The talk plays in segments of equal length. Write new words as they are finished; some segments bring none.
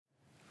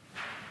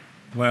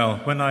Well,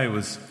 when I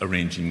was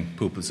arranging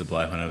pulpit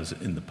supply when I was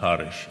in the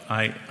parish,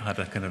 I had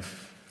a kind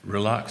of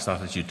relaxed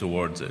attitude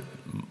towards it.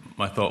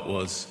 My thought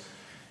was,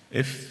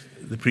 if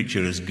the preacher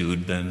is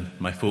good, then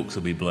my folks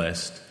will be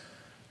blessed.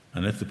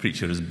 And if the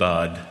preacher is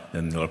bad,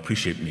 then they'll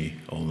appreciate me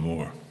all the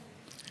more.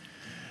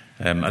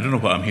 I don't know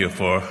what I'm here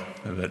for,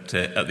 but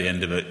at the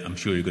end of it, I'm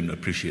sure you're going to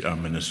appreciate our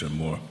minister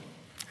more.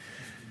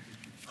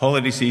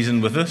 Holiday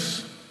season with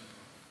us.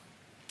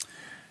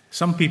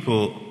 Some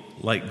people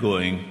like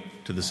going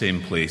to the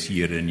same place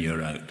year in,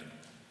 year out.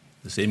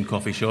 The same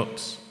coffee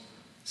shops,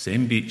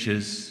 same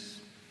beaches,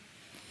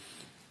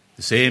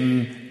 the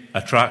same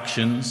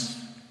attractions,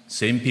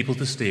 same people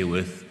to stay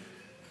with.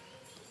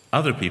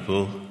 Other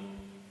people,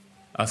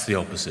 that's the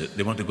opposite.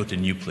 They want to go to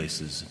new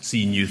places,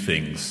 see new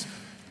things,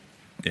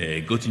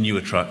 go to new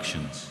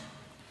attractions.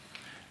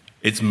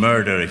 It's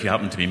murder if you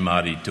happen to be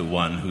married to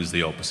one who's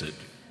the opposite.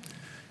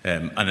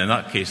 And in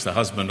that case, the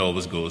husband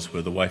always goes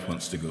where the wife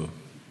wants to go.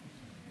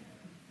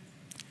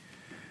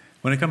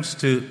 When it comes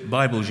to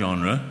Bible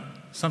genre,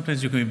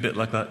 sometimes you can be a bit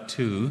like that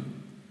too.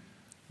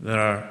 There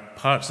are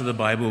parts of the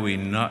Bible we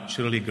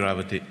naturally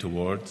gravitate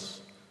towards,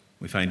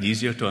 we find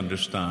easier to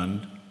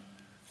understand,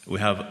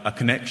 we have a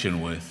connection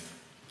with.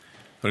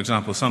 For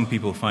example, some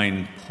people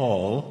find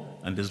Paul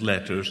and his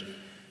letters,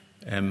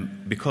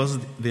 because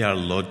they are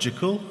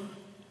logical,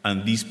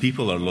 and these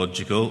people are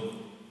logical,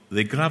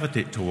 they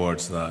gravitate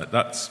towards that.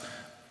 That's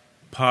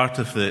part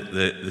of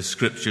the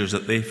scriptures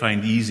that they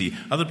find easy.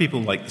 Other people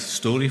like the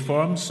story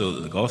forms, so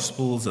the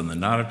Gospels and the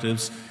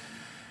narratives.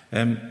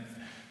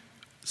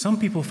 Some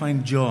people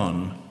find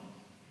John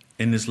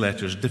in his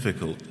letters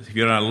difficult. If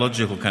you're a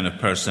logical kind of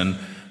person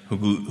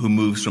who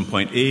moves from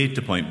point A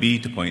to point B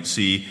to point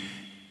C,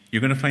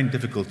 you're going to find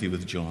difficulty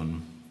with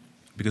John,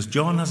 because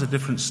John has a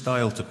different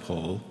style to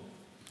Paul.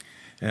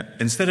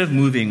 Instead of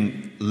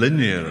moving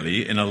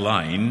linearly in a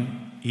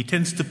line, he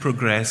tends to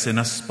progress in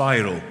a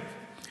spiral.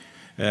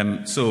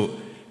 So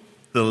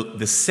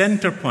the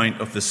center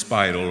point of the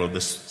spiral or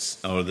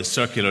the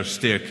circular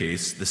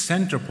staircase, the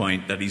center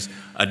point that he's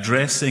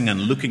addressing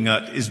and looking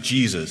at is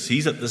Jesus.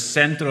 He's at the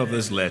center of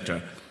this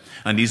letter.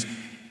 And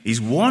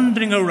he's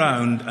wandering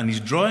around and he's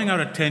drawing our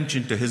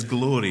attention to his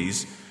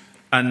glories.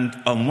 And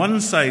on one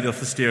side of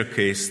the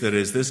staircase, there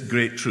is this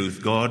great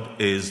truth: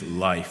 God is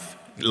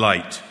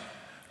light.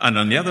 And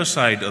on the other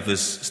side of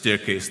this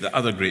staircase, the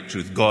other great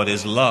truth: God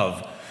is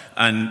love.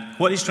 And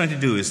what he's trying to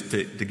do is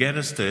to get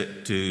us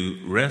to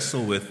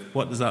wrestle with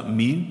what does that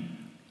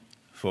mean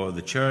for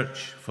the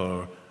church,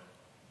 for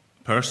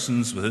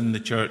persons within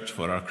the church,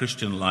 for our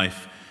Christian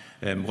life.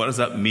 What does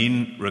that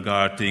mean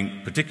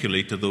regarding,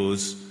 particularly to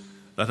those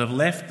that have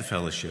left the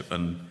fellowship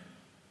and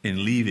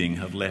in leaving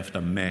have left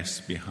a mess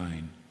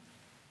behind.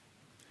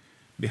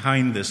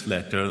 Behind this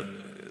letter,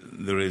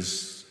 there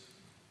is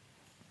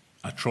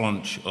a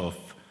tranche of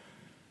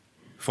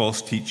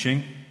false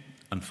teaching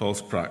and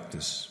false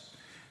practice.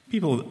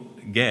 People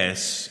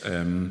guess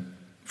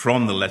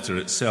from the letter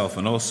itself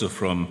and also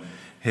from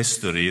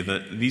history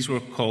that these were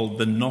called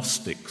the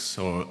Gnostics,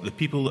 or the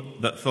people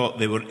that thought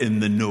they were in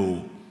the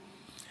know.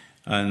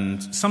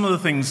 And some of the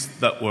things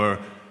that were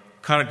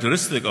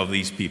characteristic of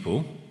these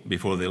people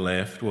before they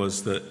left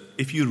was that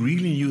if you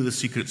really knew the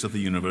secrets of the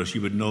universe,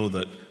 you would know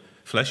that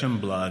flesh and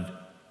blood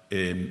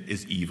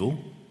is evil,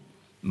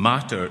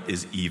 matter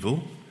is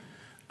evil,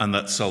 and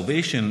that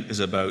salvation is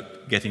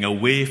about getting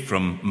away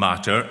from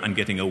matter and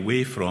getting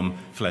away from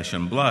flesh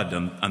and blood,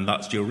 and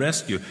that's your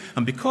rescue.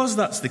 And because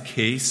that's the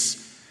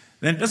case,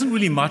 then it doesn't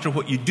really matter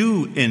what you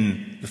do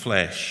in the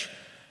flesh.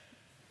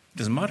 It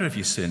doesn't matter if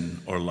you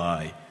sin or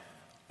lie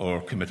or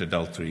commit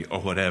adultery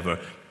or whatever,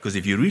 because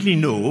if you really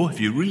know,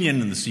 if you're really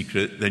in the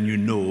secret, then you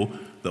know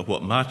that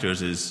what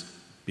matters is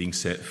being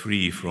set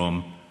free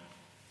from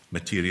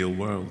material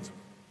world.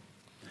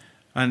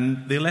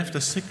 And they left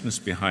a sickness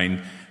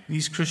behind.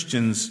 These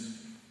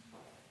Christians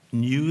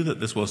knew that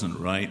this wasn't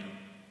right,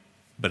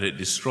 but it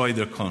destroyed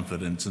their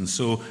confidence. And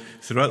so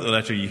throughout the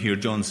letter you hear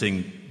John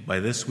saying, by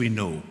this we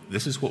know,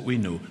 this is what we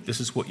know, this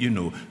is what you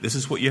know, this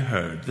is what you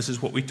heard, this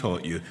is what we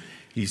taught you.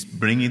 He's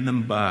bringing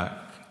them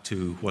back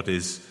to what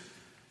is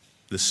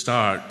the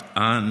start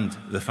and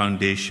the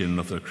foundation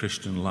of their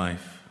Christian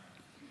life.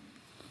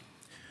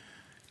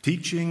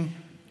 Teaching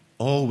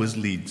always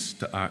leads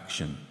to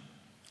action.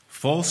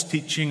 False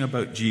teaching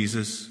about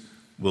Jesus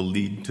will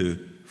lead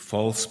to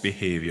false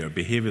behavior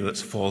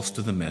that's false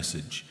to the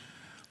message.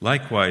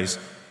 Likewise,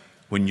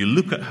 when you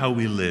look at how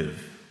we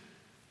live,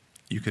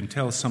 you can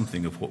tell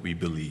something of what we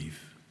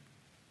believe.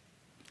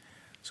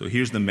 So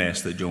here's the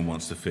mess that John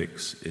wants to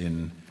fix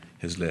in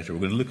his letter. We're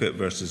going to look at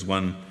verses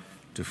 1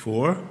 to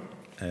 4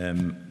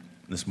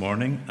 this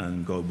morning,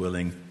 and God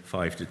willing,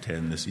 5 to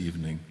 10 this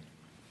evening.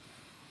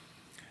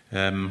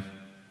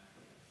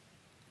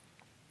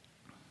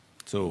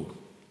 So,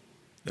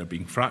 they're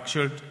being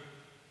fractured,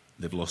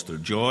 they've lost their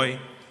joy,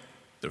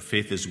 their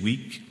faith is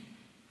weak.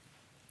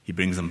 He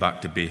brings them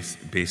back to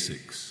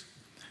basics.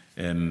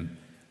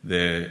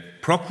 The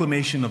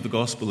proclamation of the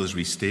gospel is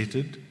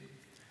restated,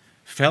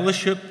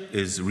 fellowship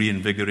is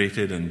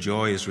reinvigorated, and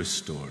joy is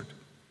restored.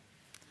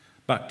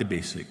 Back to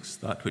basics,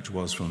 that which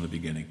was from the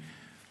beginning.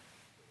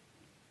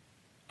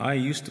 I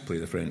used to play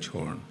the French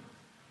horn.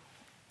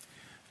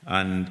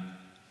 And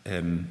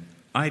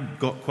I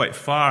got quite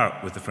far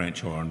with the French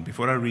horn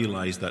before I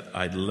realized that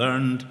I'd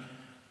learned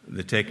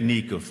the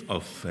technique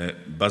of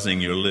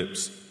buzzing your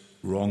lips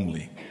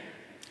wrongly.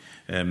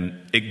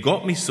 It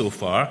got me so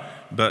far,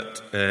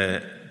 but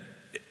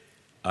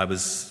I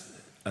was,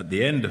 at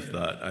the end of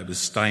that, I was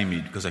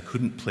stymied because I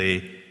couldn't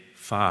play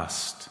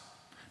fast,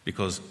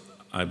 because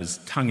I was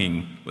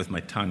tonguing with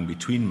my tongue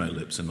between my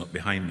lips and not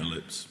behind my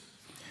lips.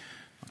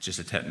 It's just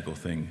a technical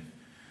thing.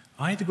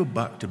 I had to go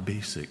back to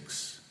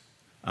basics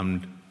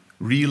and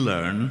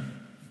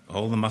relearn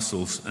all the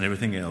muscles and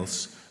everything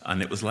else,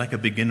 and it was like a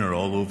beginner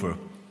all over.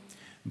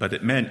 But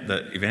it meant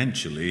that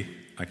eventually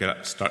I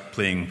could start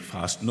playing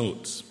fast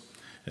notes.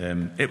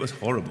 It was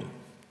horrible.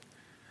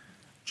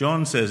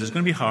 John says, it's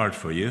going to be hard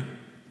for you,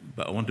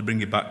 but I want to bring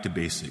you back to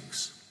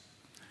basics.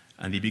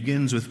 And he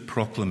begins with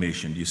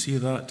proclamation. Do you see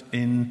that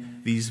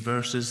in these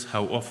verses,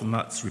 how often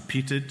that's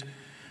repeated?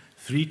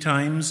 3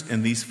 times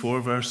in these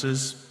 4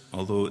 verses,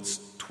 although it's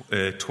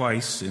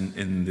twice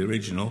in the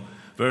original.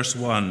 Verse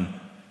 1,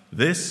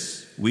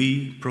 this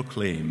we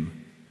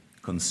proclaim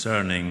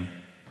concerning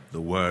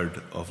the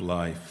word of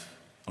life.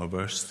 Or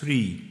verse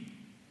 3,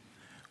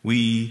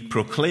 we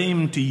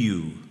proclaim to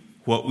you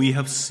what we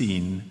have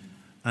seen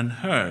and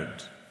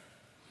heard.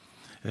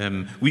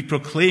 We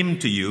proclaim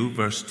to you,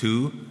 verse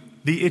 2,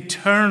 the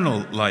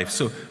eternal life.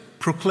 So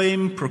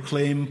proclaim,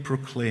 proclaim,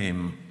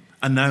 proclaim.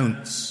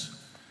 Announce.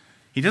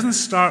 He doesn't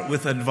start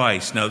with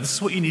advice. Now, this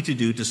is what you need to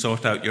do to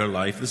sort out your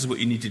life. This is what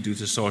you need to do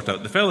to sort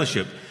out the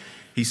fellowship.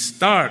 He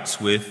starts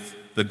with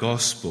the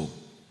gospel.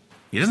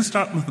 He doesn't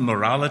start with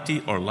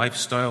morality or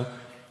lifestyle.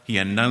 He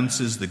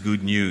announces the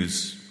good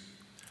news.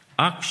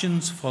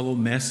 Actions follow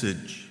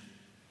message.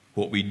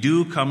 What we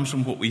do comes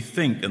from what we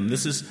think, and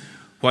this is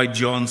why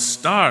John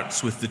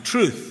starts with the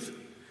truth.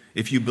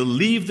 If you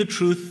believe the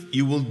truth,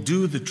 you will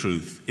do the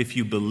truth. If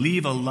you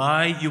believe a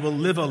lie, you will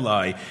live a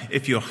lie.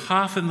 If you're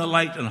half in the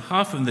light and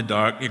half in the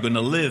dark, you're going to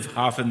live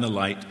half in the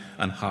light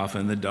and half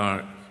in the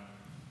dark.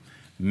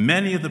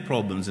 Many of the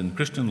problems in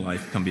Christian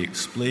life can be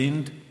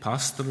explained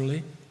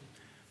pastorally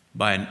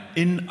by an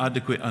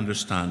inadequate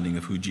understanding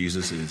of who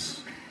Jesus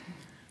is.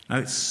 Now,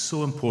 it's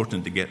so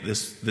important to get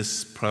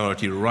this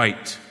priority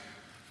right.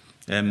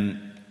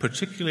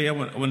 Particularly, I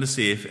want to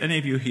say, if any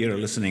of you here are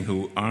listening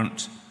who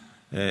aren't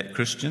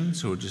Christians,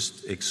 who are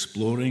just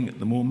exploring at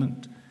the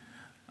moment,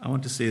 I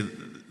want to say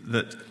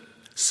that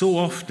so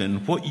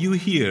often what you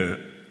hear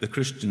the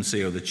Christians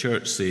say or the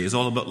church say is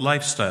all about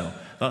lifestyle.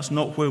 That's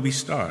not where we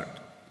start.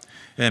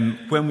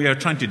 When we are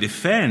trying to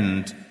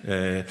defend,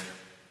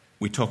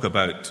 we talk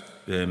about,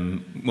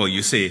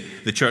 you say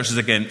the church is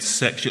against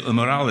sexual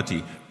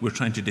immorality. We're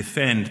trying to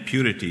defend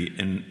purity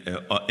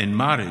in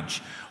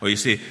marriage. Or you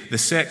say the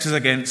sex is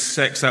against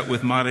sex out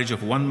with marriage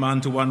of one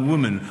man to one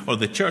woman. Or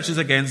the church is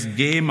against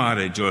gay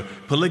marriage or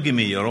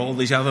polygamy or all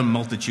these other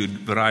multitude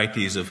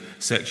varieties of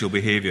sexual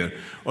behavior.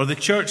 Or the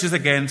church is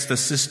against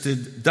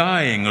assisted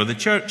dying. Or the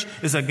church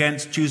is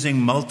against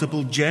choosing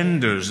multiple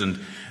genders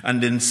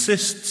and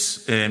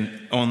insists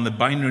on the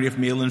binary of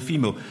male and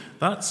female.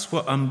 That's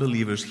what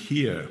unbelievers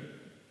hear,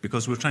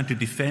 because we're trying to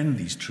defend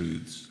these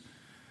truths.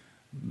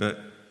 But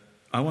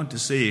I want to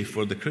say,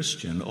 for the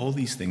Christian, all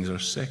these things are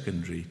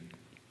secondary.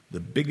 The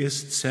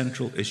biggest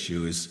central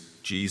issue is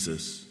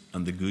Jesus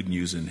and the good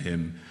news in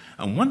him.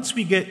 And once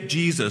we get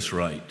Jesus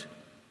right,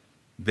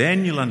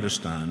 then you'll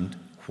understand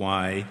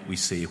why we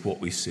say what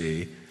we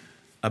say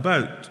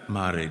about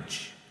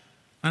marriage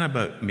and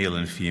about male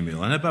and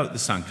female and about the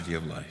sanctity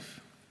of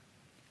life.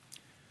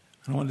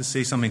 I want to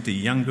say something to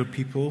younger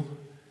people.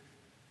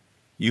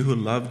 You who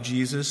love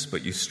Jesus,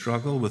 but you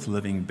struggle with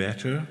living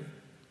better.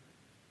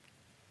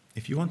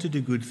 If you want to do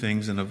good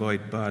things and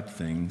avoid bad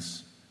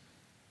things,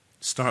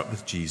 start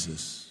with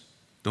Jesus.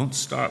 Don't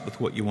start with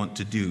what you want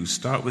to do.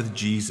 Start with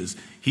Jesus.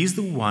 He's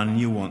the one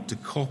you want to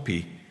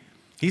copy.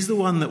 He's the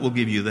one that will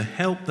give you the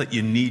help that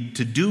you need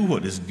to do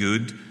what is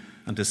good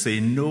and to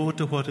say no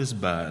to what is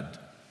bad.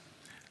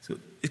 So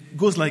it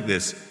goes like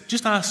this.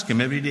 Just ask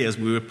him every day as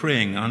we were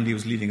praying. Andy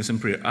was leading us in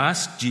prayer.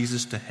 Ask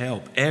Jesus to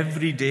help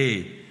every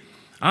day.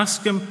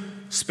 Ask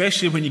him,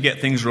 especially when you get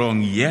things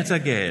wrong yet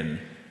again,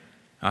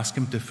 ask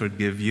him to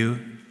forgive you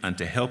and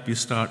to help you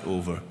start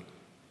over.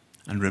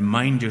 And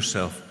remind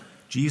yourself,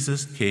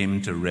 Jesus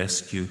came to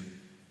rescue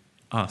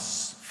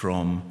us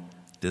from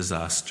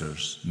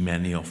disasters,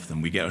 many of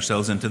them. We get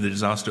ourselves into the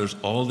disasters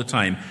all the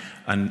time.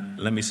 And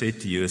let me say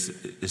to you,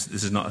 this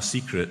is not a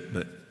secret,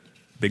 but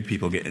big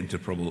people get into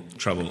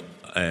trouble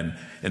in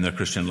their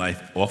Christian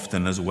life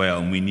often as well.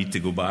 And we need to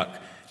go back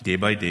day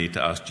by day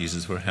to ask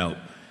Jesus for help.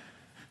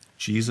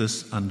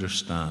 Jesus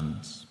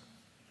understands.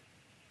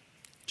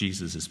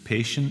 Jesus is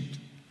patient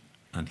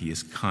and he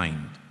is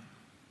kind.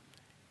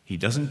 He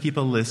doesn't keep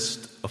a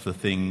list of the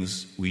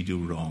things we do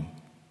wrong.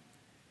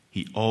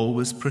 He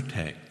always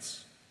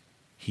protects.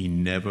 He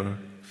never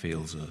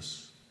fails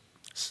us.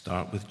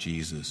 Start with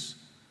Jesus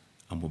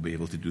and we'll be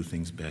able to do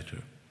things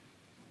better.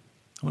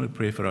 I want to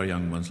pray for our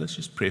young ones. Let's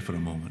just pray for a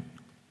moment.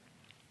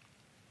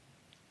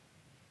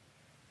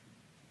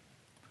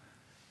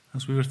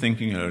 As we were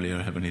thinking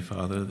earlier, Heavenly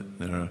Father, that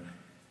there are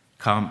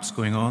camps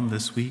going on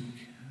this week.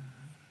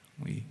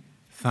 We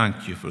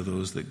thank you for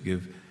those that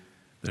give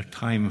their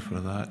time for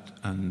that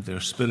and their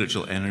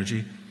spiritual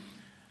energy.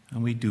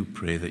 And we do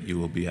pray that you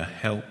will be a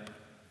help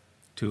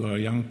to our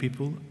young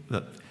people,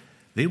 that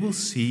they will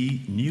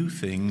see new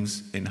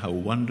things in how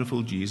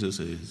wonderful Jesus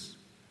is.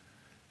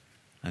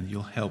 And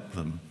you'll help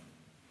them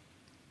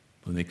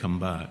when they come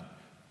back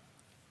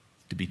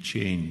to be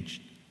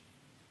changed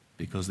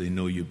because they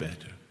know you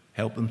better.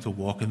 Help them to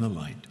walk in the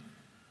light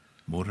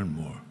more and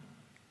more.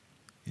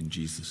 In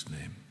Jesus'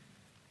 name,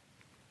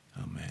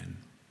 amen.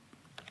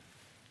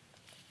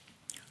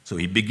 So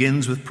he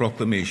begins with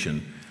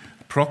proclamation.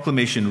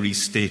 Proclamation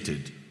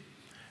restated.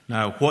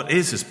 Now, what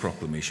is his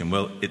proclamation?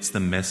 Well, it's the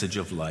message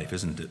of life,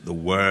 isn't it? The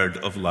word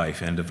of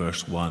life, end of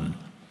verse 1.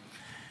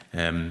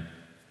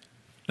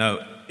 Now,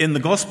 in the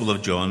Gospel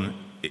of John,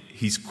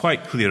 he's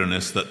quite clear on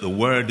this, that the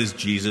word is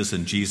Jesus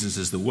and Jesus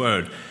is the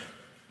word.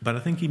 But I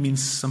think he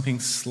means something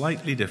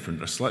slightly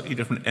different, or slightly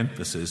different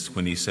emphasis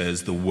when he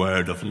says the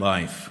word of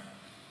life.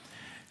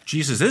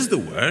 Jesus is the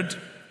word,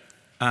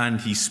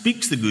 and he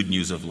speaks the good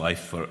news of life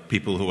for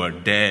people who are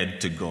dead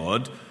to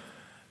God.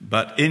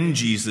 But in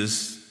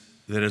Jesus,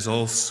 there is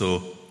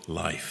also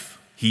life.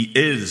 He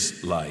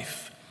is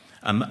life.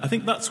 And I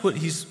think that's what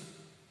he's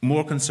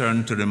more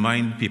concerned to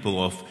remind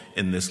people of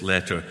in this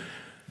letter.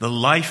 The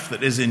life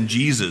that is in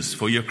Jesus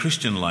for your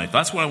Christian life.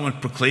 That's what I want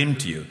to proclaim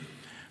to you.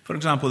 For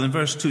example, in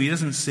verse 2, he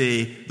doesn't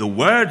say the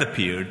word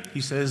appeared.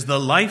 He says the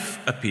life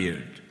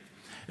appeared.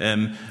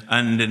 And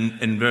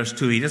in verse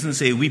 2, he doesn't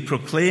say we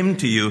proclaim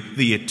to you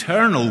the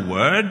eternal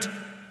word,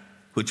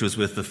 which was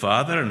with the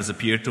Father and has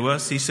appeared to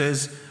us. He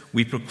says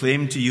we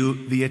proclaim to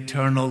you the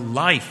eternal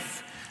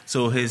life.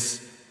 So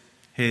his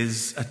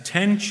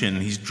attention,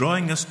 he's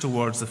drawing us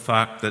towards the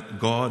fact that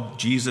God,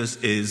 Jesus,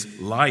 is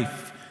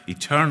life,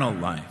 eternal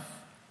life.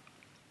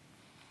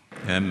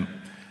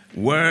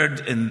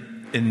 Word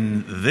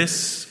in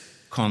this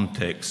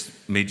context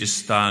may just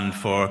stand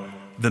for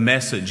the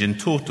message in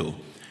total.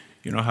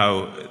 You know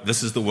how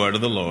this is the word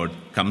of the Lord,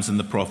 comes in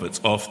the prophets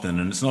often,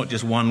 and it's not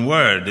just one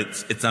word,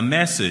 it's a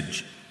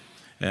message.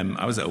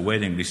 I was at a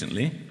wedding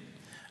recently,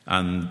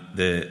 and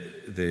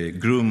the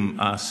groom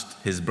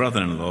asked his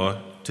brother-in-law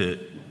to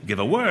give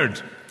a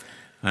word.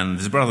 And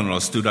his brother-in-law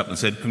stood up and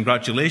said,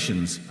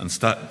 "Congratulations," and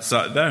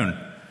sat down.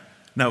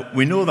 Now,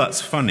 we know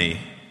that's funny,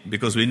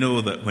 because we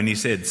know that when he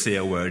said say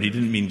a word, he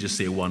didn't mean just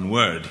say one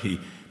word. He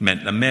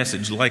meant a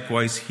message.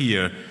 Likewise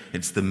here,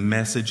 it's the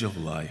message of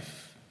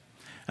life.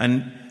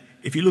 And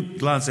if you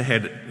glance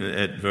ahead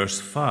at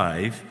verse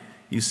 5,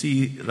 you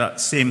see that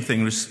same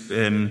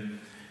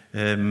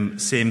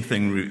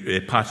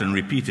pattern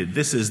repeated.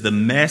 This is the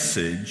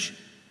message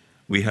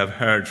we have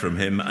heard from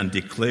him and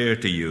declare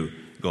to you,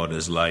 God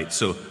is light.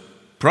 So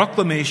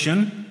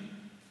proclamation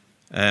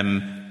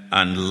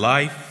and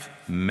life,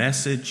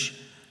 message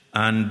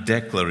and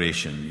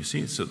declaration. You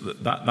see, so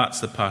that's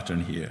the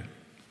pattern here.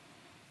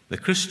 The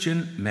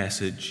Christian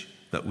message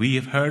that we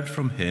have heard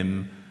from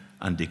him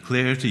and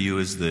declare to you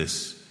is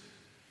this.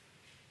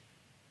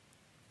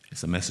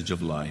 It's a message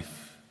of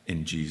life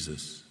in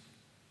Jesus.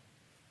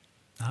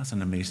 That's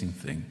an amazing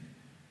thing.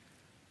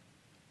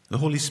 The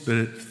Holy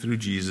Spirit, through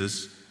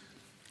Jesus,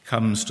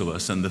 comes to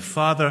us, and the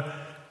Father,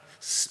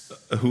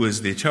 who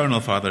is the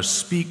eternal Father,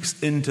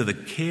 speaks into the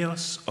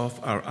chaos of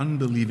our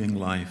unbelieving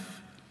life,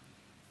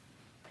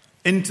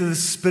 into the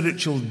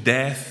spiritual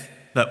death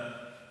that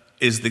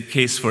is the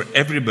case for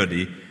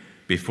everybody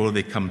before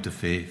they come to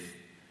faith.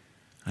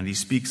 And he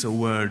speaks a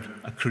word,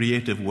 a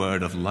creative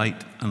word of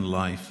light and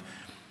life.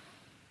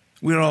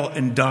 We're all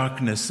in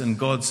darkness, and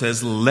God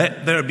says,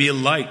 "Let there be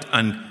light,"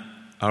 and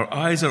our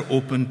eyes are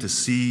open to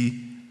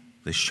see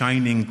the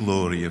shining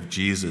glory of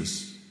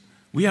Jesus.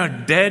 We are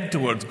dead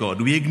towards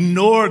God. We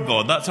ignore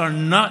God. That's our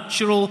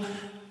natural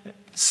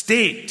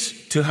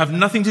state, to have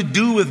nothing to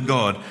do with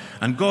God.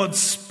 And God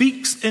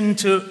speaks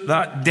into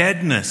that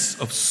deadness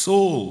of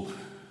soul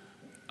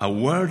a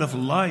word of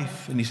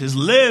life. And he says,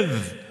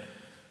 "Live,"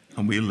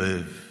 and we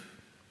live.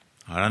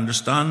 Our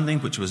understanding,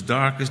 which was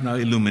dark, is now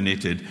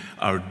illuminated.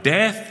 Our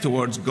death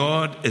towards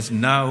God is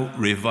now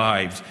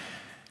revived.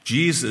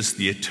 Jesus,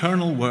 the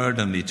eternal word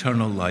and the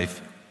eternal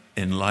life,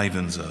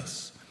 enlivens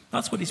us.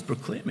 That's what he's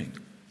proclaiming.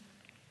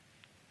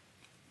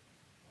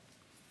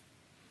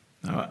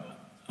 Now,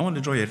 I want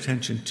to draw your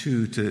attention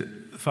too to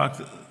the fact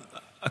that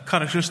a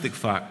characteristic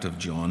fact of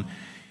John,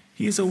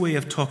 he has a way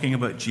of talking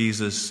about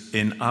Jesus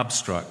in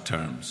abstract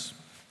terms.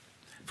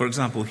 For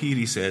example, here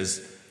he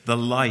says, "The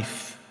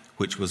life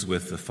which was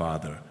with the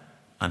Father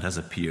and has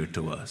appeared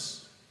to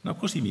us." Now, of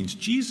course, he means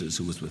Jesus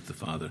who was with the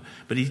Father,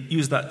 but he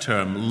used that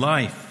term,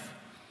 life.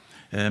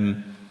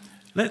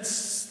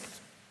 Let's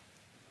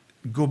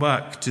go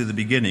back to the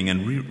beginning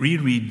and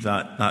reread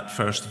that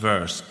first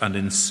verse and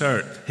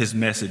insert his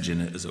message in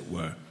it, as it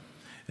were.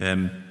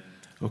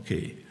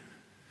 Okay.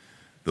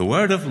 "The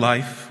word of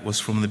life was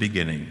from the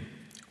beginning.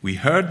 We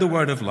heard the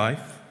word of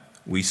life.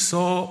 We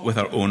saw with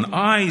our own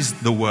eyes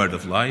the word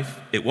of life.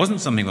 It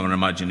wasn't something of our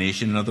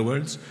imagination, in other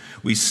words.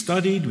 We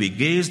studied, we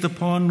gazed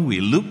upon,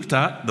 we looked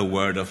at the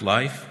word of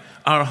life.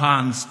 Our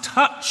hands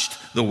touched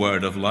the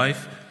word of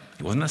life.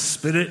 He wasn't a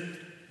spirit.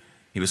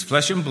 He was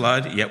flesh and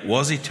blood, yet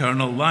was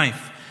eternal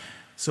life.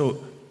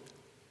 So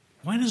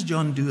why does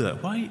John do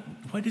that? Why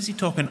does he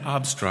talk in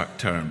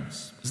abstract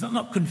terms? Is that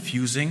not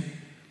confusing?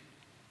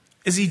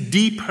 Is he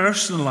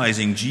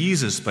depersonalizing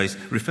Jesus by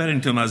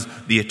referring to him as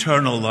the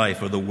eternal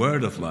life or the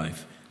word of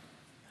life?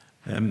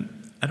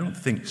 I don't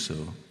think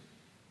so.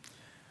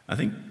 I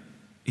think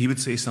he would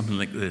say something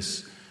like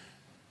this: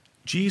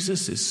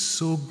 Jesus is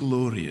so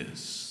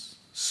glorious,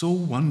 so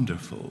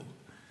wonderful,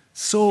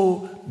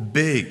 so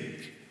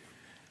big,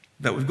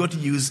 that we've got to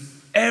use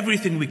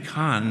everything we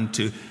can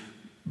to,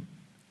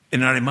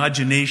 in our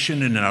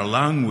imagination and in our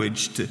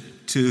language,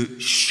 to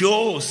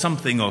show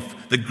something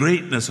of the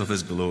greatness of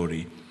his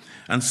glory.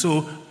 And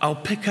so I'll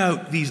pick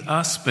out these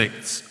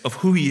aspects of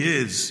who he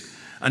is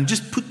and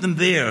just put them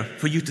there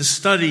for you to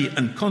study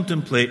and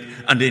contemplate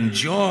and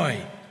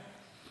enjoy.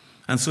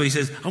 And so he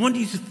says, I want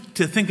you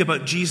to think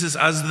about Jesus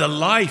as the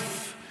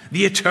life,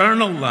 the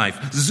eternal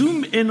life.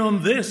 Zoom in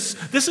on this.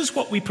 This is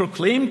what we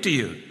proclaim to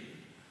you.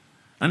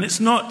 And it's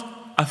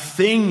not a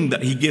thing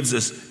that he gives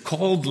us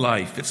called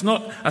life. It's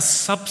not a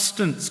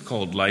substance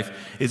called life.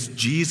 It's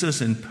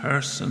Jesus in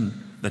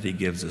person that he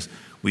gives us.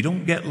 We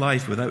don't get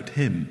life without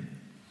him.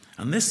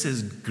 And this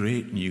is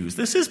great news.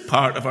 This is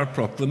part of our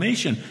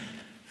proclamation.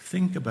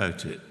 Think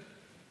about it.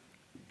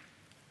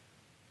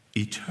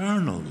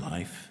 Eternal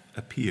life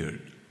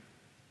appeared.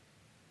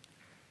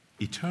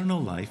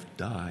 Eternal life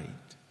died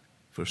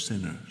for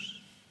sinners.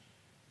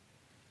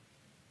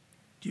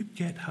 Do you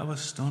get how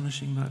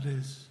astonishing that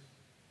is?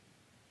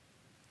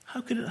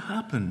 How could it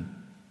happen?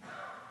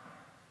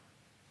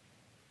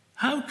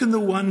 How can the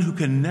one who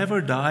can never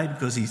die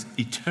because he's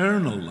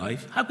eternal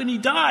life, how can he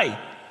die?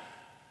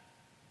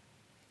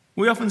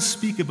 We often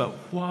speak about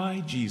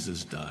why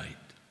Jesus died.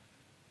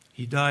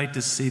 He died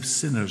to save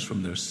sinners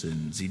from their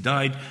sins. He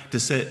died to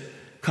set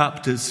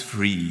captives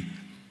free.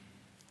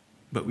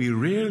 But we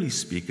rarely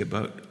speak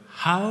about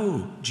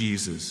how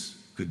Jesus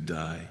could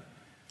die.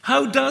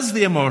 How does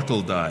the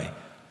immortal die?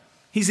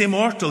 He's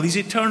immortal. He's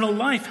eternal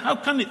life. How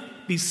can it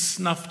be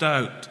snuffed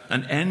out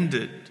and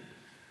ended?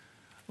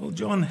 Well,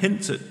 John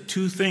hints at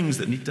two things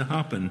that need to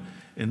happen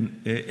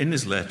in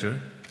his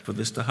letter for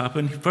this to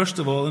happen. First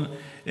of all,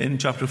 in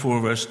chapter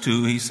 4, verse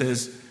 2, he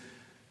says,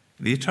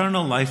 the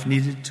eternal life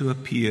needed to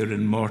appear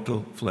in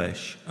mortal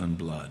flesh and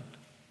blood.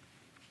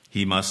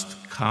 He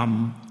must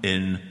come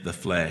in the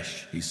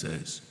flesh, he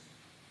says.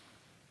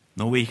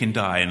 No way he can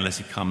die unless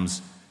he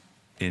comes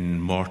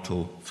in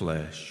mortal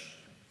flesh,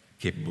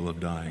 capable of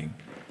dying.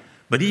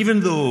 But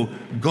even though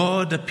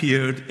God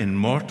appeared in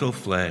mortal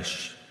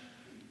flesh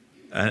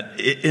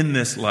in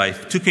this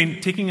life,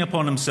 taking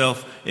upon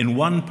himself in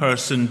one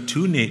person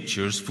two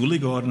natures, fully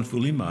God and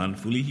fully man,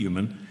 fully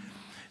human,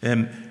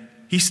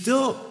 he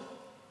still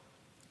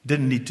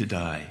didn't need to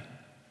die.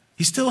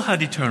 He still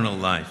had eternal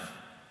life.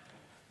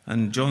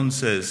 And John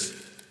says,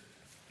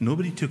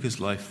 nobody took his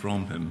life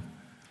from him.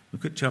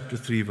 Look at chapter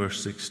 3,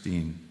 verse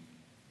 16.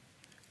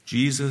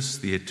 Jesus,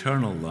 the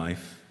eternal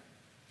life,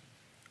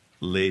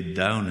 laid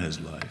down his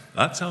life.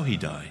 That's how he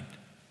died.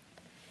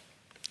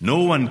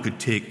 No one could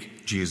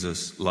take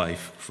Jesus'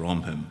 life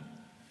from him.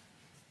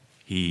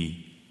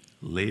 He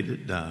laid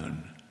it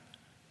down,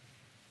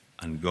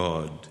 and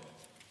God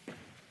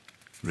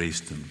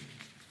raised him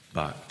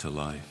back to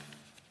life.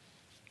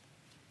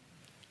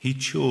 He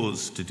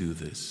chose to do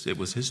this. It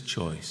was his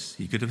choice.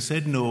 He could have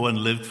said no and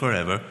lived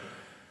forever,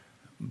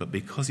 but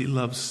because he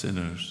loves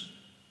sinners,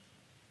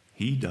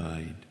 he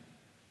died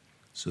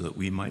so that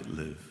we might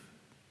live,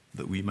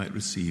 that we might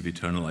receive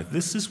eternal life.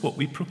 This is what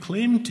we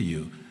proclaim to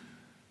you.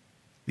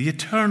 The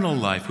eternal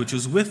life which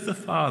was with the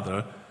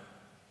Father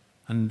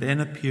and then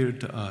appeared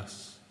to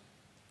us.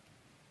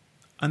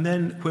 And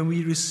then when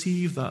we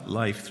receive that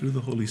life through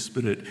the Holy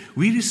Spirit,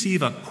 we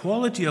receive a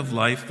quality of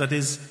life that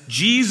is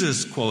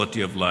Jesus'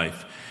 quality of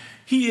life.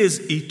 He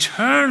is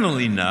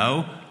eternally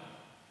now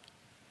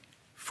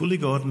fully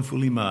God and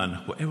fully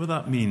man. Whatever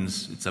that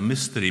means, it's a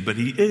mystery, but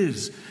he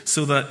is,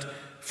 so that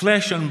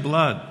flesh and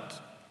blood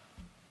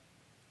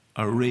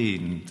are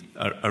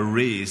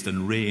raised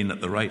and reign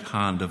at the right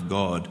hand of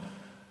God.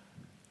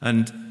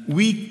 And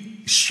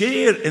we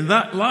share in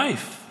that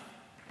life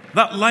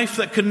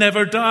that can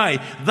never die.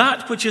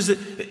 That which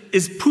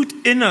is put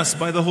in us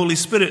by the Holy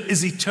Spirit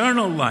is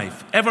eternal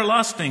life,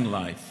 everlasting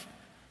life.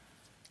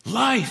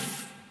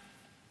 Life.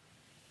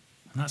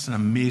 And that's an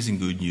amazing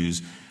good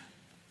news.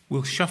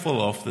 We'll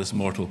shuffle off this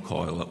mortal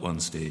coil at one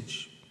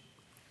stage,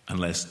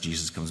 unless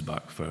Jesus comes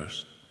back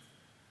first.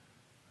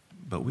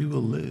 But we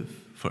will live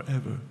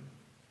forever,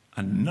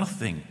 and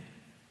nothing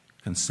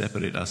can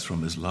separate us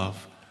from his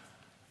love,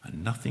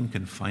 and nothing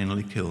can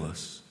finally kill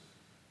us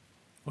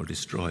or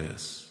destroy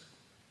us,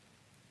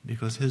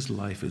 because his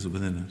life is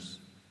within us.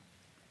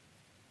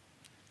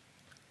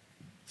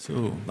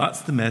 So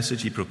that's the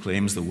message he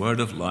proclaims, the word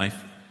of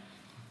life.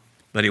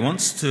 But he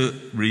wants to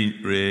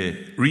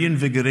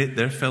reinvigorate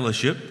their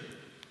fellowship.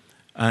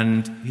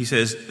 And he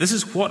says, this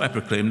is what I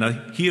proclaim. Now,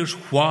 here's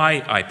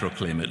why I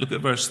proclaim it. Look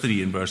at verse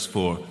 3 and verse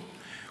 4.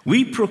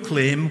 We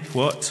proclaim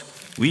what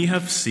we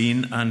have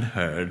seen and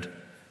heard,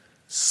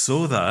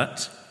 so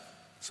this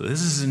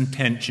is his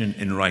intention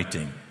in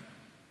writing,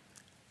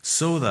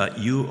 so that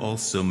you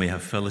also may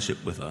have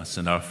fellowship with us,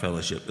 and our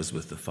fellowship is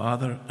with the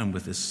Father and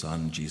with his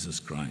Son, Jesus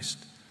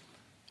Christ.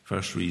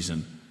 First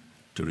reason,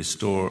 to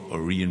restore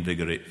or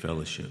reinvigorate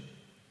fellowship.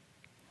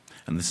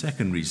 And the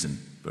second reason,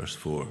 verse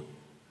 4,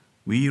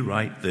 we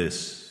write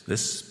this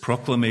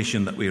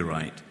proclamation that we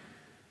write,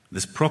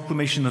 this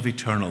proclamation of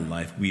eternal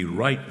life, we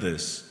write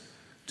this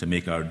to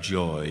make our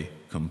joy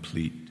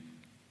complete.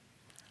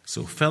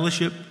 So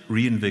fellowship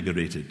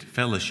reinvigorated.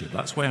 Fellowship.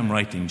 That's why I'm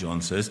writing,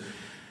 John says.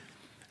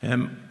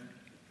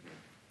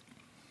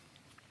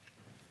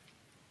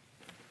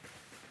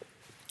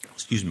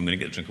 Excuse me, I'm going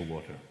to get a drink of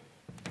water.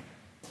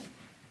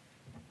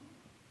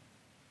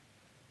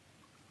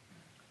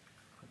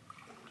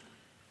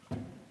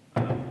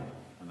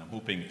 And I'm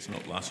hoping it's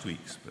not last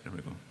week's, but there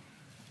we go.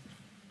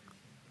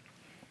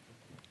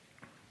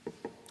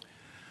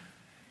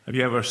 Have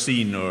you ever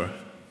seen or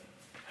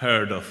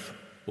heard of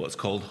what's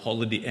called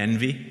holiday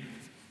envy?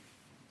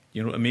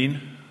 You know what I mean?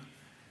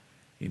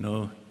 You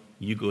know,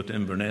 you go to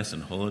Inverness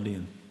on holiday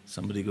and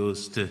somebody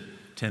goes to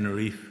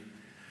Tenerife.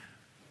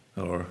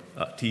 Or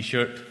that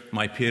T-shirt.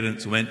 My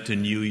parents went to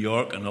New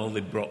York and all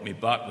they brought me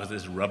back was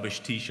this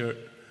rubbish T-shirt.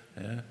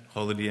 Yeah,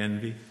 holiday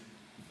envy.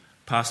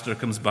 Pastor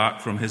comes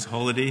back from his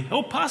holiday.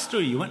 Oh, Pastor,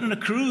 you went on a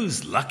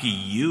cruise. Lucky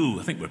you.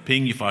 I think we're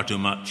paying you far too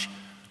much.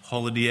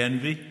 Holiday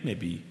envy.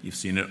 Maybe you've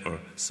seen it or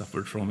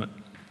suffered from it.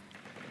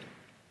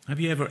 Have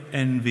you ever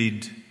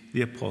envied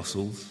the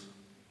apostles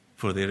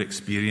for their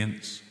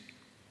experience?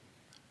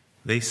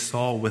 They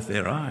saw with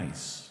their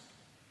eyes.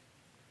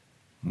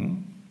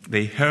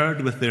 They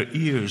heard with their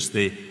ears.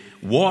 They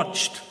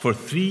watched for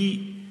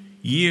 3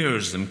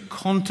 years and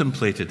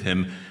contemplated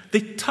him.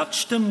 They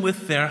touched him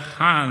with their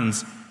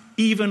hands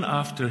even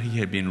after he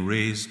had been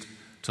raised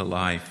to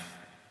life.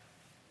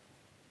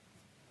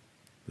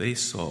 They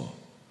saw.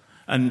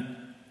 And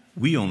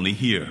we only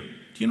hear.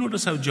 Do you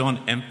notice how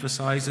John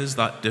emphasizes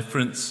that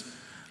difference?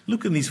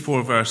 Look in these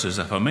 4 verses.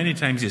 How many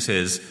times he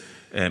says,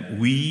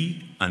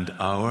 we and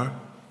our,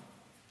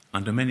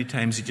 and how many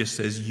times he just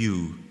says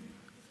you.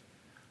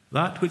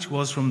 That which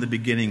was from the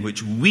beginning,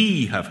 which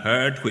we have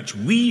heard, which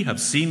we have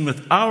seen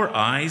with our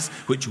eyes,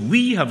 which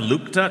we have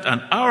looked at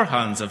and our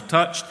hands have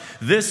touched,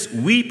 this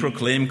we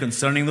proclaim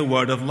concerning the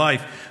word of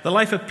life. The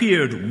life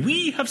appeared.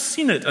 We have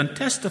seen it and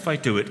testify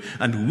to it,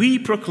 and we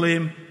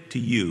proclaim to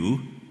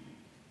you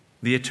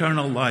the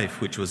eternal life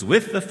which was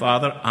with the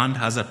Father and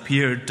has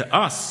appeared to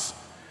us.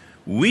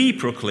 We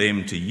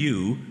proclaim to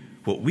you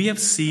what we have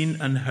seen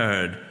and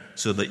heard,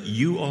 so that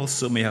you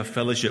also may have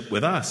fellowship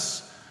with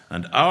us.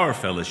 And our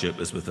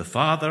fellowship is with the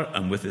Father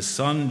and with his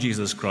Son,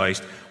 Jesus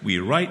Christ. We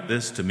write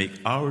this to make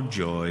our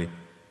joy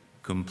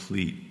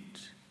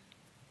complete.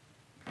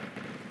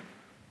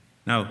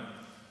 Now,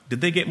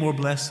 did they get more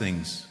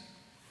blessings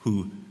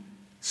who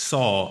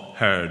saw,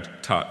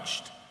 heard,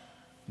 touched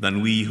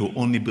than we who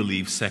only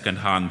believe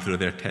secondhand through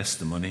their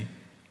testimony?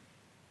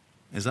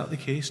 Is that the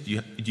case?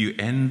 Do you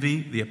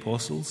envy the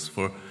apostles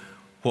for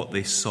what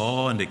they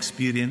saw and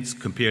experienced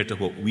compared to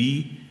what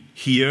we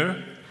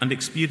hear and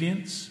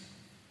experience?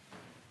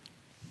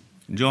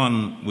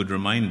 John would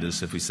remind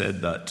us, if we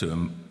said that to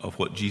him, of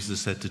what Jesus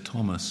said to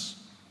Thomas.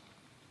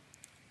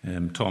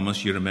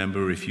 Thomas, you remember,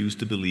 refused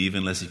to believe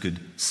unless he could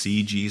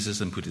see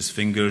Jesus and put his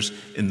fingers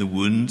in the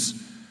wounds.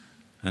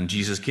 And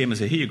Jesus came and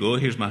said, here you go,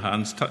 here's my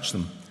hands, touch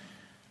them.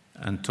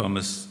 And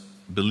Thomas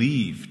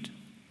believed.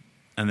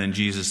 And then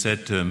Jesus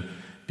said to him,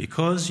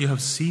 because you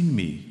have seen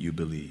me, you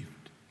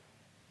believed.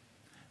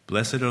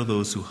 Blessed are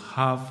those who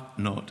have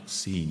not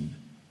seen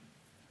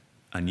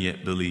and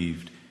yet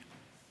believed.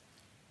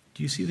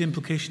 Do you see the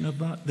implication of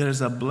that? There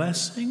is a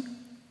blessing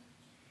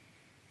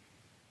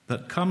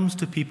that comes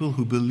to people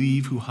who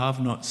believe, who have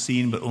not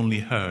seen but only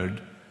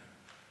heard,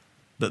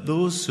 that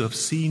those who have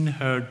seen,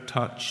 heard,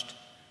 touched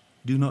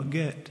do not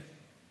get.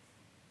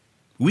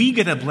 We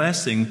get a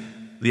blessing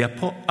the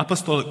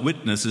apostolic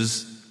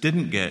witnesses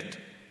didn't get.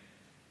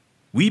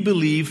 We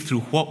believe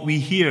through what we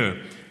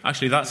hear.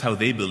 Actually, that's how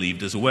they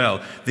believed as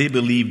well. They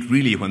believed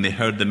really when they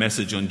heard the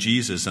message on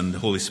Jesus and the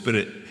Holy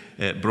Spirit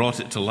brought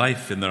it to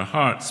life in their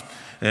hearts.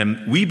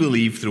 We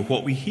believe through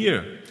what we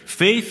hear.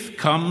 Faith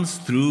comes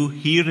through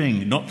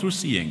hearing, not through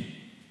seeing.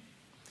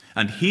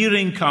 And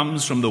hearing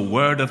comes from the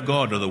word of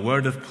God or the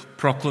word of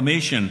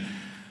proclamation.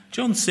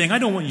 John's saying, I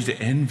don't want you to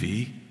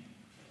envy.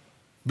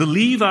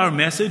 Believe our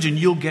message and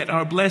you'll get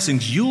our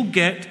blessings. You'll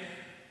get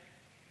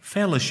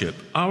fellowship,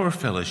 our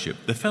fellowship.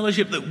 The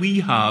fellowship that we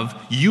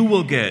have, you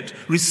will get.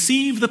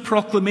 Receive the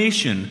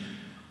proclamation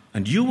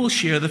and you will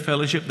share the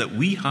fellowship that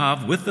we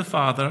have with the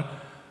Father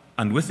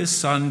and with his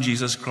Son,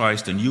 Jesus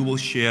Christ, and you will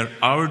share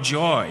our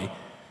joy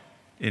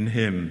in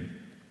him.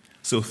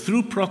 So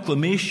through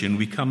proclamation,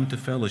 we come to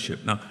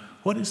fellowship. Now,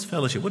 what is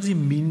fellowship? What does he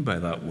mean by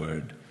that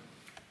word?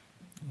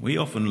 We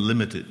often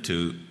limit it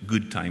to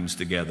good times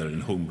together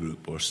in home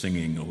group or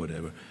singing or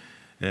whatever.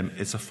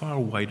 It's a far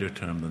wider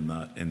term than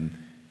that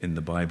in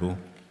the Bible.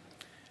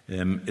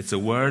 It's a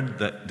word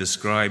that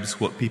describes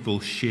what people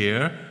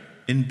share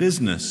in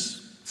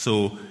business.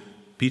 So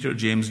Peter,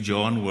 James,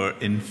 John were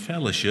in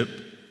fellowship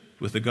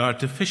with regard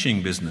to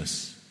fishing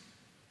business.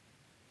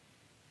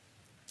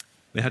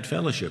 They had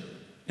fellowship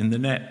in the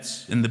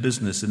nets, in the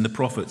business, in the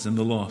profits, in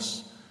the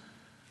loss.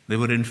 They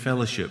were in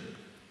fellowship.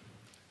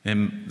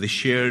 They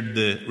shared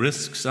the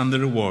risks and the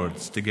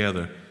rewards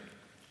together.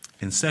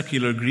 In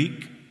secular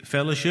Greek,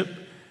 fellowship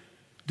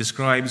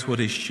describes what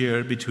is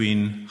shared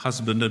between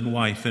husband and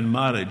wife in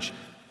marriage.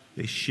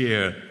 They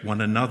share one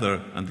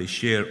another and they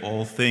share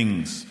all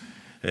things.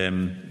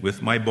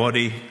 With my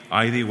body,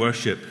 I thee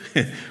worship.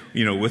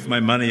 With my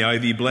money, I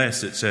thee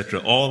bless, etc.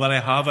 All that I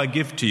have, I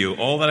give to you.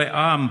 All that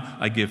I am,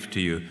 I give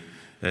to you.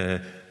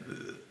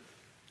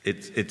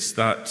 It's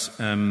that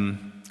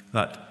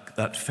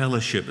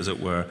fellowship, as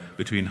it were,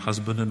 between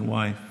husband and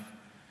wife.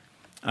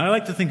 I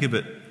like to think of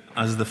it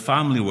as the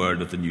family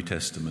word of the New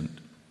Testament.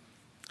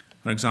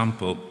 For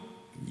example,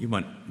 you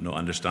might not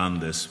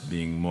understand this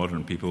being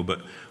modern people, but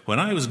when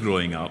I was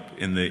growing up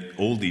in the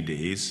oldie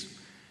days,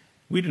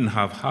 we didn't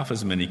have half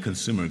as many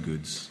consumer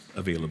goods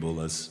available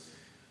as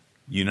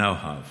you now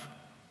have.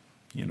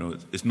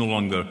 It's no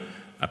longer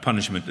a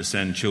punishment to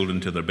send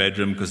children to their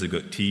bedroom because they've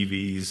got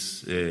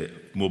TVs,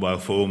 mobile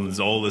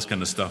phones, all this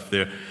kind of stuff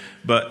there.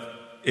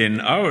 But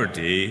in our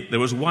day, there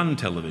was one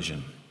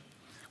television,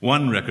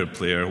 one record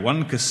player,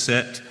 one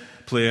cassette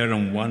player,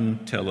 and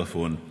one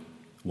telephone.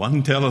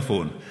 One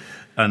telephone.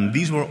 And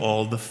these were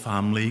all the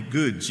family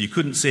goods. You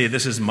couldn't say,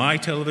 this is my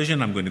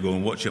television, I'm going to go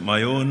and watch it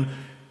my own.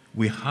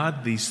 We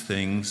had these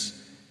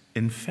things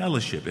in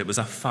fellowship. It was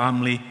a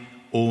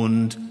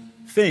family-owned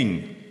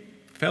thing,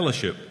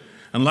 fellowship.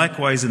 And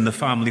likewise in the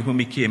family, when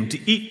we came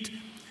to eat,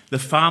 the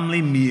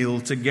family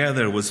meal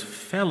together was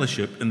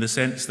fellowship in the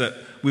sense that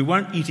we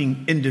weren't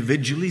eating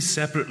individually,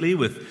 separately,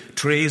 with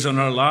trays on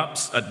our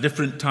laps at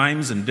different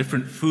times and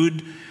different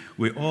food.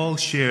 We all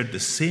shared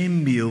the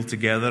same meal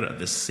together at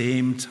the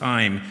same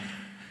time.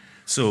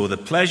 So the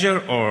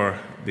pleasure or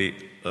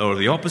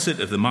the opposite,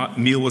 if the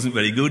meal wasn't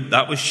very good,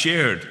 that was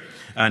shared.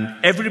 And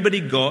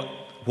everybody got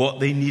what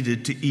they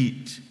needed to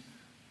eat.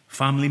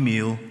 Family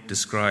meal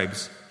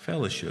describes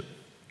fellowship.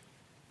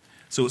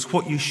 So it's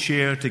what you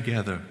share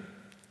together.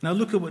 Now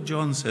look at what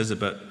John says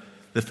about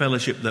the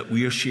fellowship that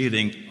we are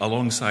sharing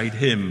alongside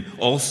him,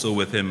 also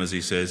with him, as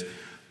he says,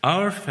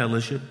 our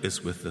fellowship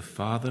is with the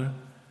Father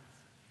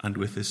and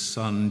with his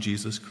Son,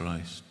 Jesus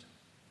Christ.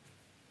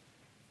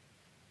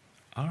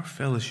 Our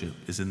fellowship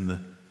is in the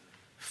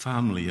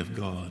family of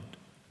God.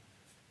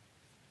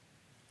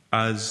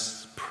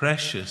 As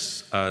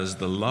precious as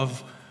the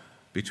love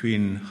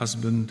between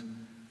husband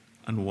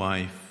and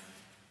wife,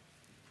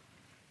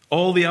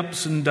 all the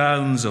ups and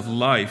downs of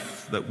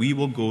life that we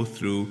will go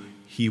through,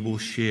 he will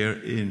share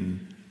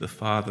in the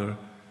Father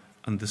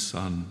and the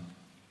Son.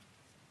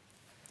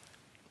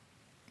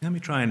 Let me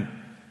try and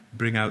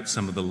bring out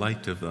some of the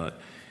light of that.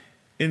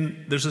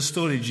 There's a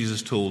story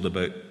Jesus told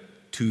about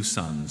two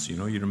sons.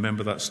 You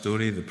remember that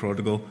story, the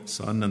prodigal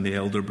son and the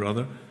elder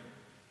brother?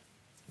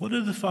 What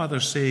did the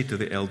father say to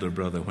the elder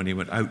brother when he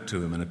went out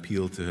to him and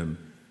appealed to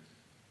him?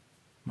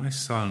 My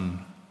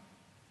son,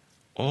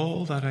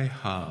 all that I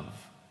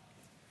have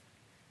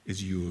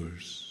is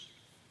yours.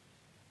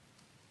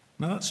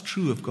 Now that's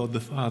true of God the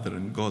Father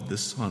and God the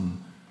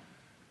Son.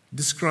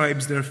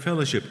 Describes their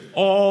fellowship.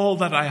 All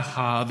that I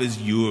have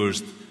is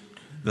yours,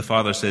 the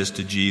Father says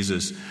to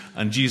Jesus.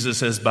 And Jesus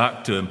says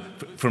back to him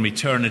from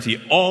eternity,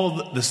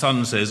 the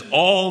Son says,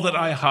 all that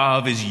I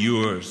have is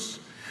yours.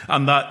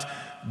 And that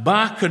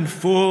back and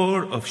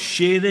forth of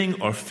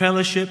sharing or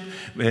fellowship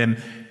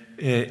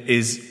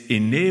is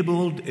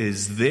enabled,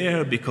 is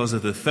there because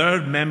of the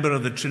third member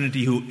of the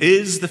Trinity who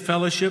is the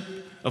fellowship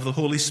of the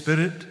Holy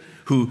Spirit,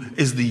 who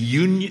is the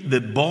union,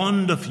 the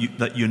bond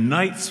that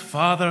unites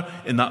Father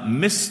in that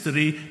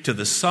mystery to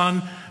the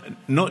Son,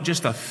 not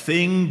just a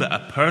thing, but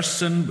a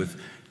person with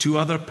two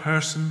other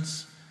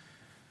persons.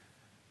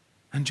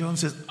 And John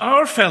says,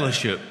 our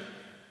fellowship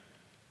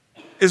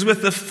is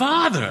with the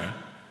Father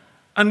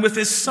and with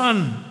his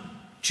Son,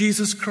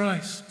 Jesus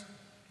Christ.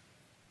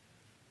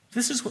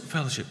 This is what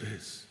fellowship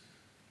is.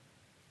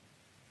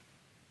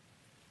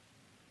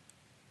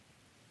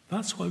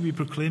 That's why we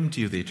proclaim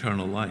to you the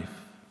eternal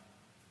life.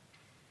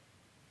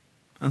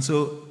 And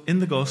so in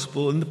the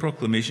gospel, in the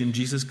proclamation,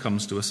 Jesus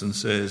comes to us and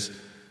says,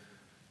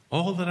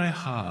 all that I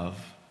have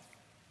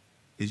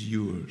is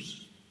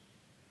yours.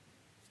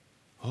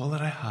 All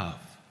that I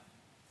have.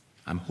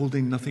 I'm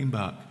holding nothing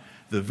back.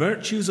 The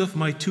virtues of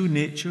my two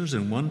natures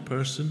in one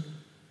person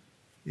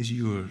is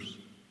yours.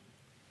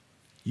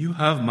 You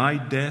have my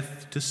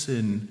death to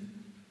sin,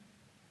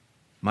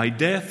 my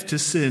death to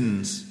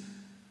sins,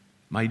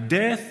 my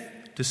death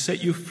to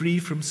set you free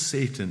from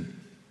Satan.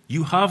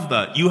 You have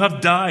that. You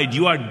have died.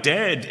 You are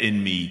dead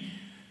in me.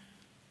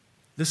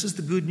 This is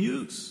the good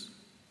news.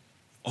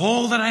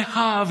 All that I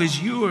have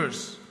is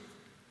yours.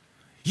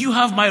 You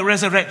have my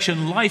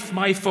resurrection life,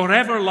 my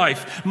forever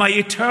life, my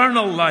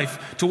eternal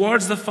life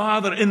towards the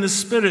Father in the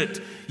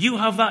Spirit. You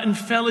have that in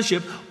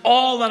fellowship.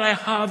 All that I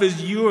have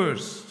is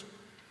yours.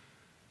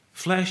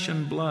 Flesh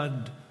and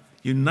blood,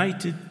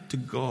 united to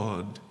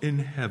God in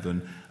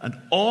heaven. And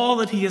all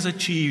that he has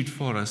achieved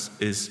for us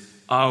is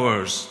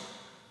ours.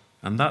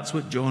 And that's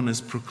what John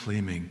is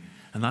proclaiming.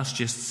 And that's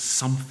just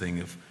something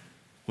of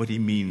what he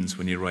means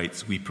when he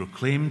writes, we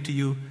proclaim to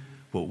you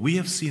what we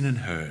have seen and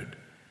heard,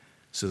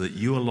 so that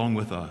you along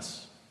with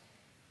us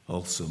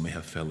also may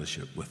have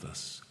fellowship with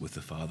us, with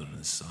the Father and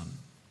his Son.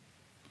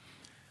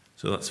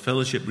 So that's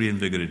fellowship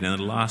reinvigorated.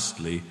 And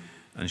lastly,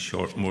 and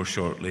more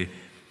shortly,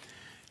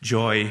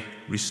 joy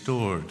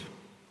restored.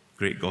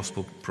 Great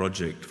gospel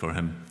project for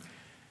him.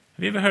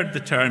 Have you ever heard the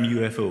term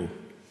UFO?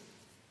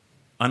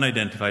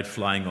 Unidentified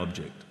flying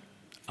object.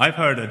 I've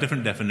heard a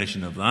different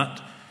definition of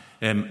that.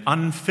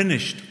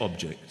 Unfinished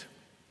object.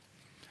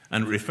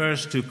 And it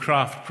refers to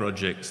craft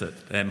projects that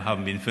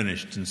haven't been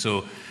finished. And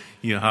so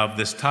you have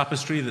this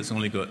tapestry that's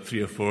only got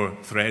 3 or 4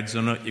 threads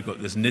on it. You've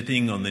got this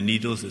knitting on the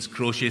needles, this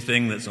crochet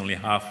thing that's only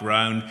half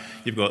round.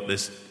 You've got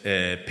this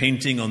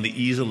painting on the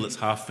easel that's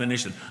half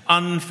finished. An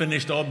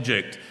unfinished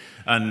object.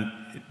 And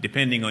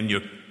depending on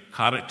your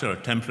character or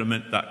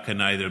temperament, that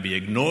can either be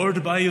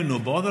ignored by you, no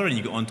bother, and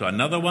you go on to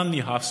another one,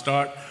 you half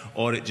start,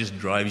 or it just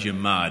drives you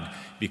mad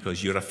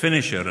because you're a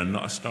finisher and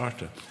not a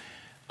starter.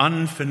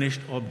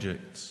 Unfinished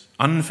objects.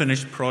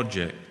 Unfinished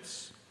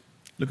projects.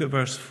 Look at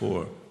verse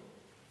 4.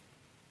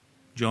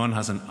 John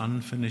has an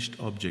unfinished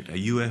object, a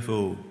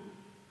UFO.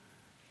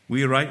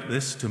 We write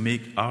this to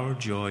make our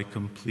joy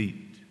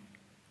complete.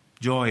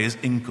 Joy is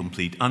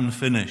incomplete,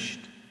 unfinished,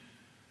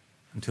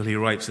 until he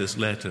writes this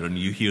letter and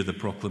you hear the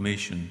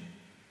proclamation.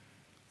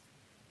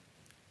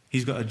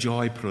 He's got a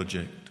joy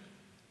project.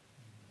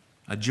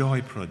 A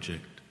joy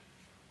project.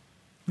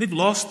 They've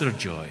lost their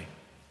joy.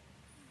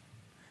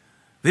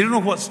 They don't know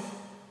what's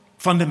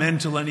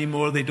fundamental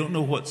anymore. They don't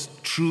know what's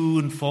true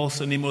and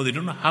false anymore. They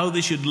don't know how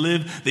they should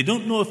live. They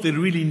don't know if they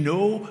really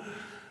know.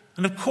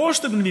 And of course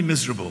they're going to be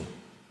miserable.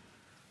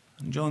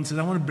 And John says,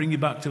 I want to bring you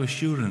back to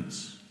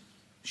assurance.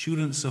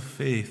 Assurance of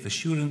faith.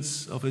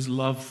 Assurance of his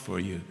love for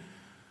you.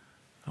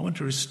 I want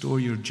to restore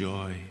your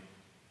joy.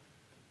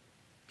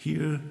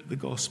 Hear the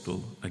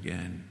gospel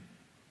again.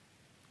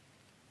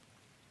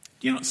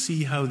 Do you not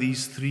see how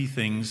these 3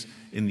 things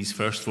in these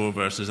first 4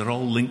 verses are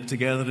all linked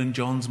together in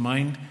John's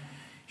mind?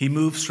 He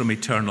moves from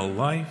eternal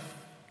life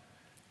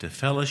to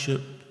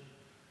fellowship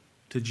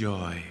to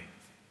joy.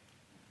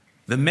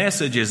 The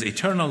message is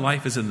eternal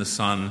life is in the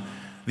Son.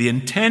 The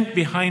intent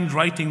behind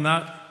writing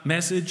that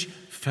message,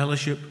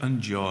 fellowship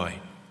and joy.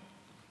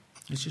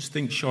 Let's just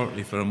think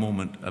shortly for a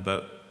moment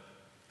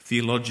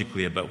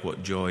theologically about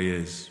what joy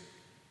is.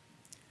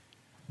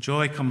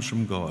 Joy comes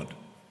from God.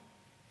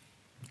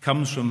 It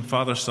comes from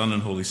Father, Son,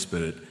 and Holy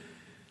Spirit.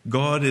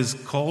 God is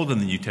called in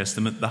the New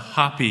Testament the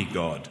happy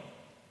God.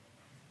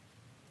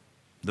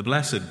 The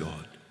blessed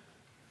God.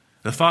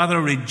 The Father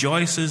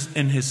rejoices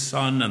in his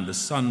Son, and the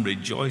Son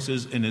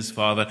rejoices in his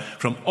Father.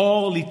 From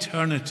all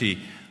eternity,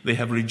 they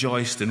have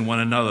rejoiced in one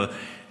another.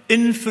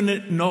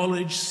 Infinite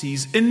knowledge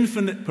sees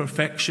infinite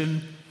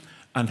perfection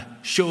and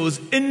shows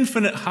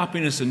infinite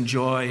happiness and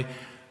joy,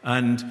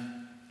 and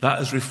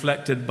that is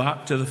reflected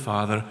back to the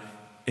Father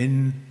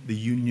in the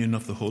union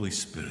of the Holy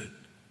Spirit.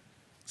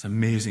 It's an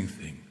amazing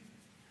thing.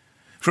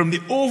 From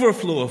the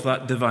overflow of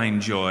that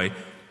divine joy,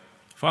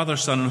 Father,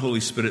 Son, and Holy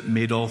Spirit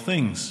made all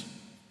things.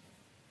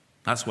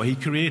 That's why he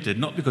created,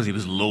 not because he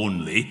was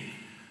lonely,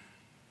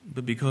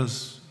 but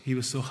because he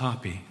was so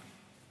happy.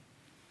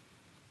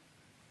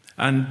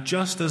 And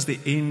just as the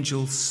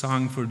angels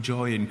sang for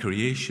joy in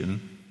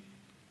creation,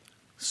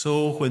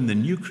 so when the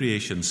new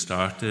creation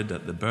started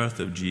at the birth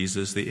of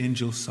Jesus, the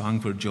angels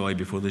sang for joy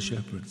before the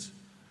shepherds.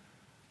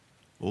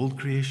 Old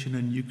creation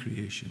and new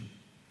creation.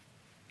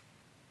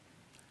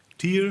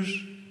 Tears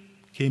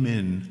came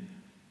in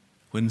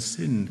when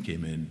sin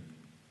came in.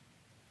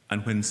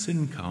 And when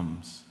sin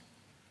comes,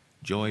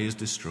 joy is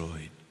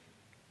destroyed.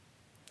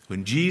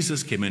 When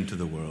Jesus came into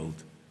the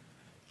world,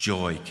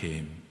 joy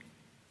came.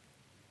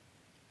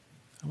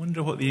 I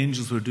wonder what the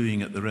angels were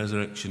doing at the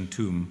resurrection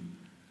tomb,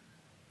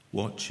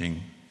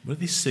 watching. Were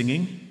they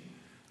singing?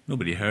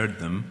 Nobody heard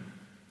them.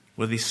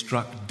 Were they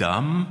struck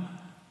dumb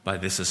by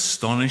this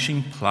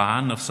astonishing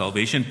plan of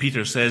salvation?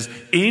 Peter says,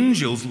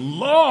 angels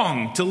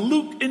long to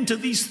look into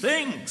these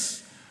things.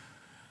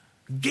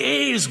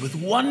 Gaze with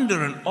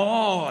wonder and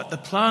awe at the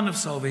plan of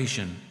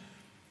salvation.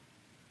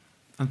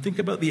 And think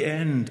about the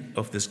end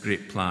of this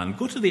great plan.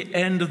 Go to the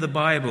end of the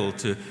Bible,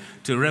 to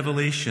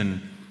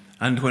Revelation.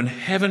 And when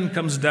heaven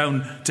comes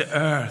down to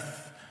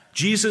earth,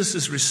 Jesus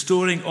is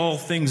restoring all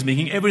things,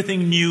 making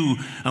everything new.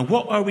 And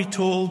what are we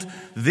told?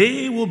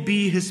 They will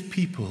be his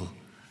people,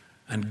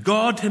 and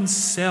God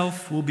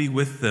himself will be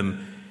with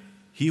them.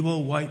 He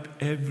will wipe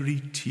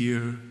every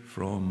tear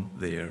from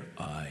their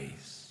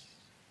eyes.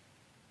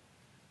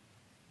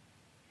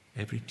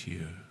 Every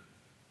tear.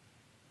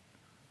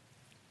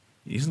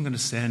 He isn't going to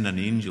send an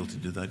angel to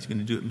do that. He's going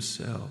to do it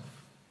himself.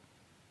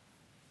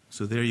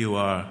 So there you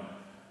are,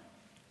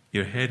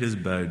 Your head is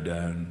bowed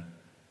down,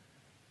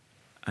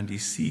 and he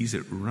sees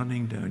it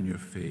running down your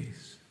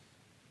face.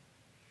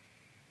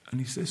 And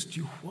he says to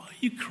you, why are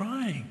you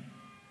crying?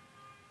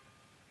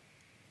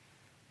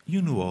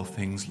 You know all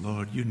things,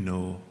 Lord. You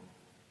know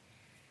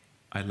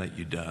I let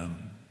you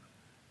down.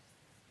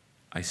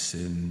 I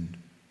sinned.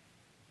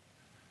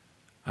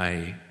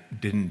 I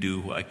didn't do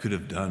what I could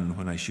have done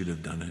when I should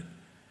have done it.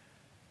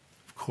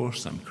 Of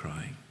course I'm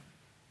crying.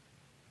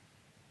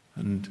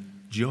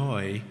 And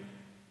joy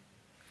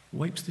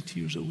wipes the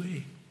tears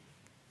away.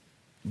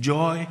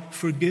 Joy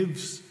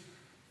forgives.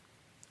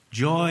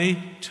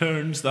 Joy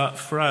turns that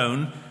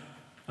frown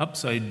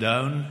upside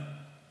down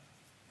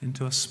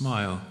into a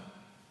smile.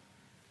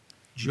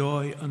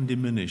 Joy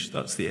undiminished.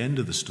 That's the end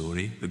of the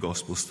story, the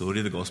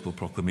gospel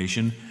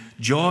proclamation.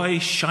 Joy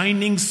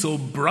shining so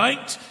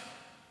bright,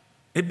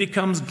 it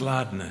becomes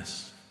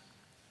gladness.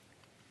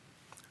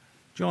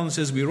 John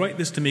says, we write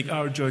this to make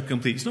our joy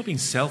complete. He's not being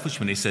selfish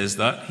when he says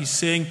that. He's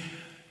saying,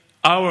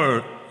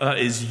 your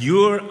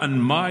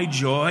and my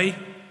joy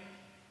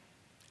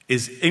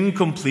is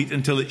incomplete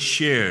until it's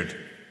shared.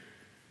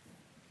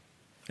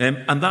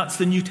 And that's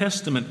the New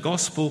Testament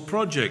gospel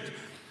project.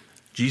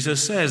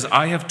 Jesus says,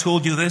 I have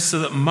told you this so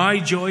that my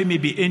joy may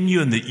be in you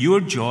and that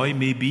your joy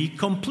may be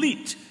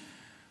complete.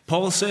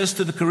 Paul says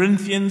to the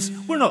Corinthians,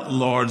 we're not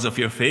lords of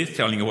your faith,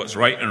 telling you what's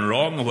right and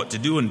wrong and what to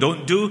do and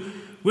don't do.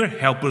 We're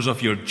helpers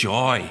of your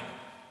joy.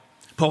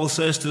 Paul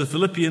says to the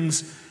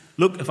Philippians,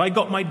 look, if I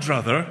got my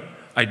druther,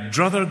 I'd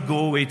rather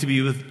go away to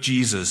be with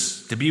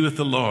Jesus, to be with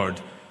the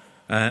Lord.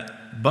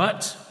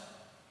 But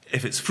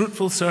if it's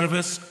fruitful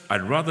service,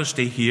 I'd rather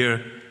stay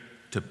here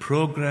to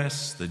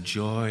progress the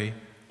joy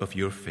of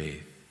your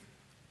faith.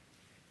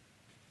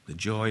 The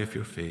joy of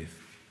your faith.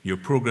 Your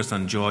progress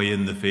and joy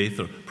in the faith,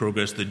 or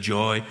progress the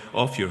joy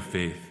of your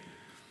faith.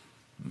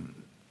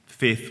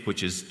 Faith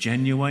which is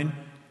genuine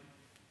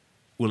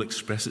will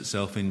express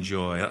itself in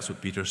joy. That's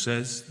what Peter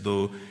says.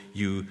 Though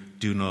you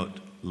do not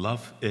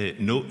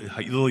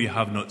though you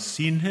have not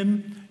seen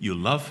him, you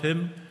love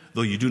him.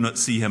 Though you do not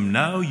see him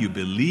now, you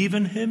believe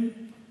in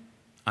him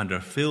and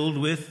are filled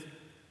with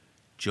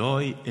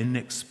joy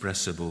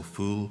inexpressible,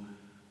 full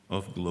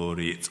of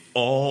glory. It's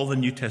all the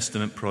New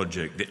Testament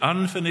project. The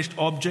unfinished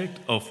object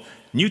of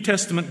New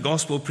Testament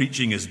gospel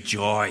preaching is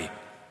joy.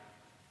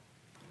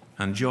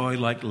 And joy,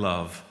 like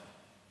love,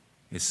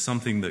 is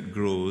something that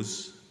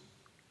grows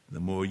the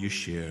more you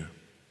share.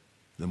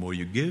 The more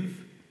you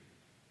give,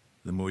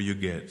 the more you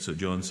get. So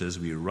John says,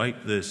 we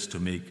write this to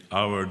make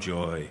our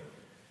joy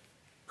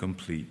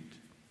complete.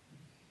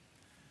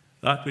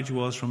 That which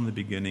was from the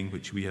beginning,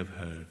 which we have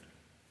heard,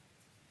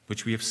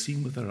 which we have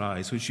seen with our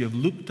eyes, which we have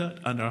looked at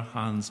and our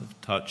hands have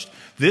touched.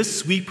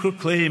 This we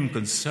proclaim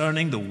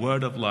concerning the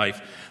word of life.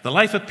 The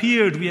life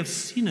appeared, we have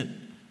seen it,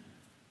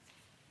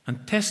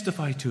 and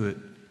testify to it.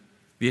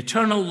 The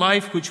eternal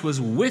life which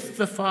was with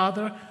the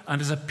Father and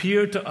has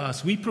appeared to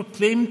us. We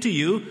proclaim to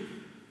you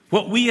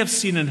what we have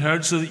seen and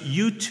heard, so that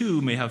you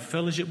too may have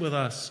fellowship with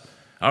us.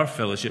 Our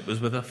fellowship is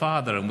with the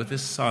Father and with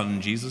his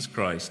Son, Jesus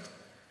Christ.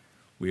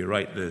 We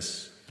write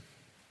this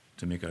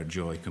to make our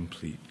joy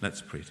complete.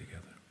 Let's pray together.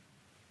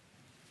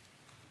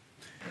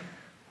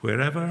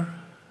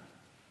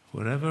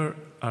 Wherever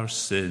our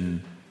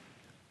sin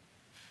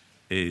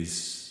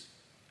is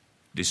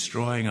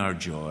destroying our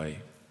joy,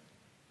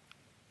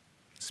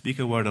 speak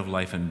a word of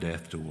life and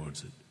death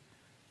towards it.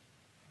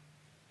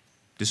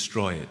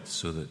 Destroy it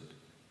so that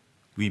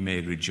we may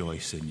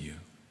rejoice in you.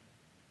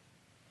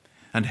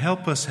 And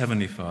help us,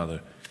 Heavenly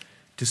Father,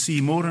 to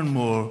see more and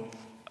more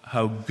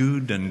how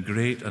good and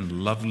great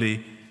and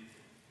lovely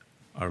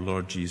our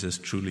Lord Jesus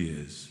truly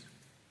is,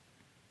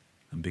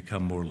 and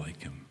become more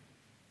like him.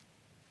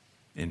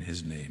 In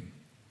his name,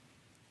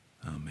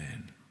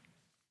 amen.